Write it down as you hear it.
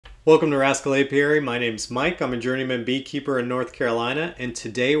Welcome to Rascal Apiary. My name's Mike. I'm a journeyman beekeeper in North Carolina, and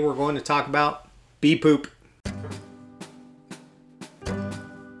today we're going to talk about bee poop.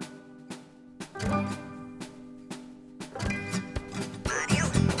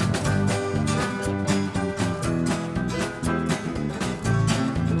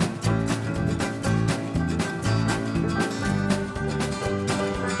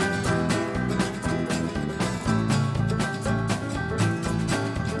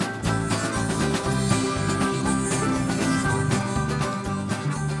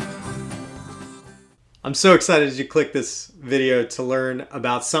 I'm so excited you clicked this video to learn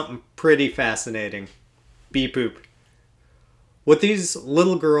about something pretty fascinating. Bee poop. What these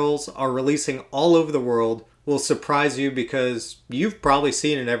little girls are releasing all over the world will surprise you because you've probably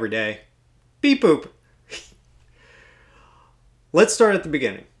seen it every day. Bee poop. Let's start at the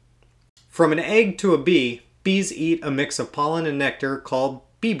beginning. From an egg to a bee, bees eat a mix of pollen and nectar called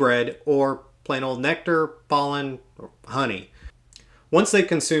bee bread, or plain old nectar, pollen, or honey. Once they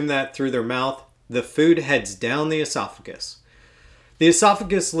consume that through their mouth, the food heads down the esophagus. The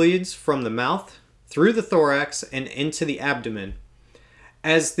esophagus leads from the mouth, through the thorax, and into the abdomen.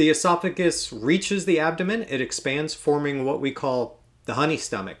 As the esophagus reaches the abdomen, it expands, forming what we call the honey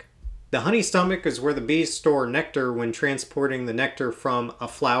stomach. The honey stomach is where the bees store nectar when transporting the nectar from a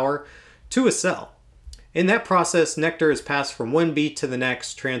flower to a cell. In that process, nectar is passed from one bee to the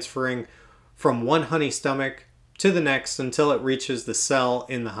next, transferring from one honey stomach to the next until it reaches the cell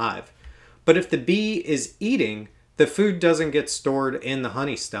in the hive. But if the bee is eating, the food doesn't get stored in the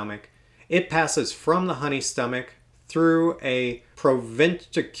honey stomach. It passes from the honey stomach through a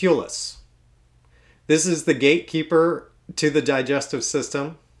proventriculus. This is the gatekeeper to the digestive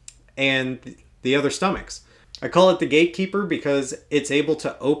system and the other stomachs. I call it the gatekeeper because it's able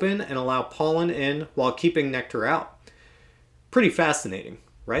to open and allow pollen in while keeping nectar out. Pretty fascinating,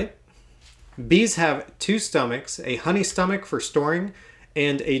 right? Bees have two stomachs, a honey stomach for storing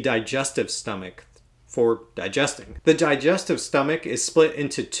and a digestive stomach for digesting. The digestive stomach is split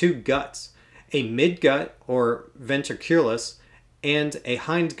into two guts, a midgut or ventriculus and a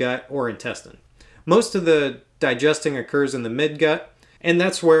hindgut or intestine. Most of the digesting occurs in the midgut, and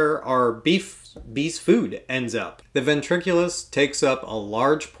that's where our bee's food ends up. The ventriculus takes up a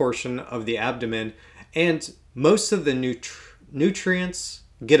large portion of the abdomen, and most of the nutrients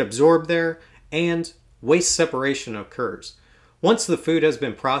get absorbed there and waste separation occurs. Once the food has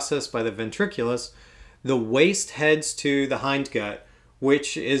been processed by the ventriculus, the waste heads to the hindgut,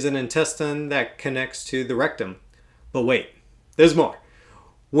 which is an intestine that connects to the rectum. But wait, there's more.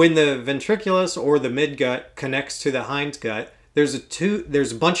 When the ventriculus or the midgut connects to the hindgut, there's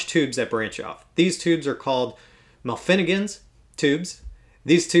a bunch of tubes that branch off. These tubes are called Malfinigan's tubes.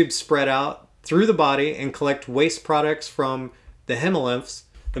 These tubes spread out through the body and collect waste products from the hemolymphs.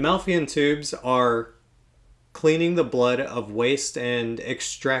 The Malfinigan tubes are cleaning the blood of waste and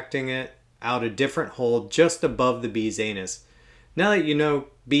extracting it out a different hole just above the bee's anus. Now that you know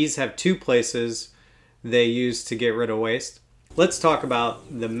bees have two places they use to get rid of waste, let's talk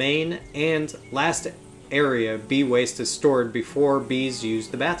about the main and last area bee waste is stored before bees use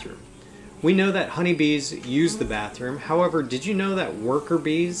the bathroom. We know that honeybees use the bathroom. However, did you know that worker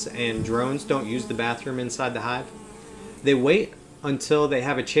bees and drones don't use the bathroom inside the hive? They wait until they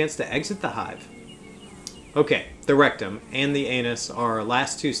have a chance to exit the hive. Okay, the rectum and the anus are our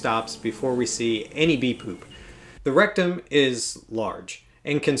last two stops before we see any bee poop. The rectum is large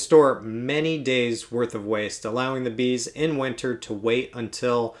and can store many days worth of waste, allowing the bees in winter to wait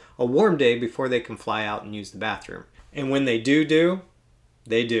until a warm day before they can fly out and use the bathroom. And when they do,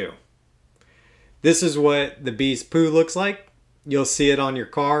 they do. This is what the bee's poo looks like. You'll see it on your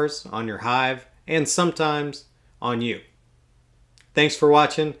cars, on your hive, and sometimes on you. Thanks for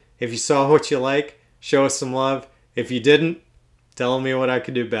watching. If you saw what you like, show us some love. If you didn't, tell me what I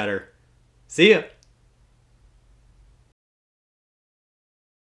could do better. See ya!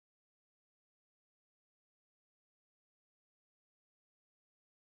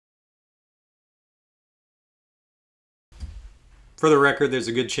 For the record, there's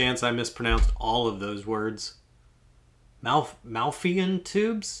a good chance I mispronounced all of those words. Malfinigan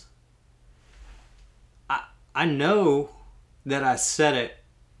tubes? I know that I said it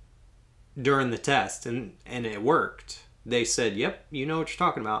during the test and it worked. They said, yep, you know what you're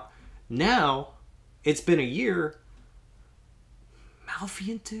talking about. Now it's been a year.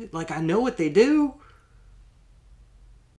 Malfinigan tube, like I know what they do.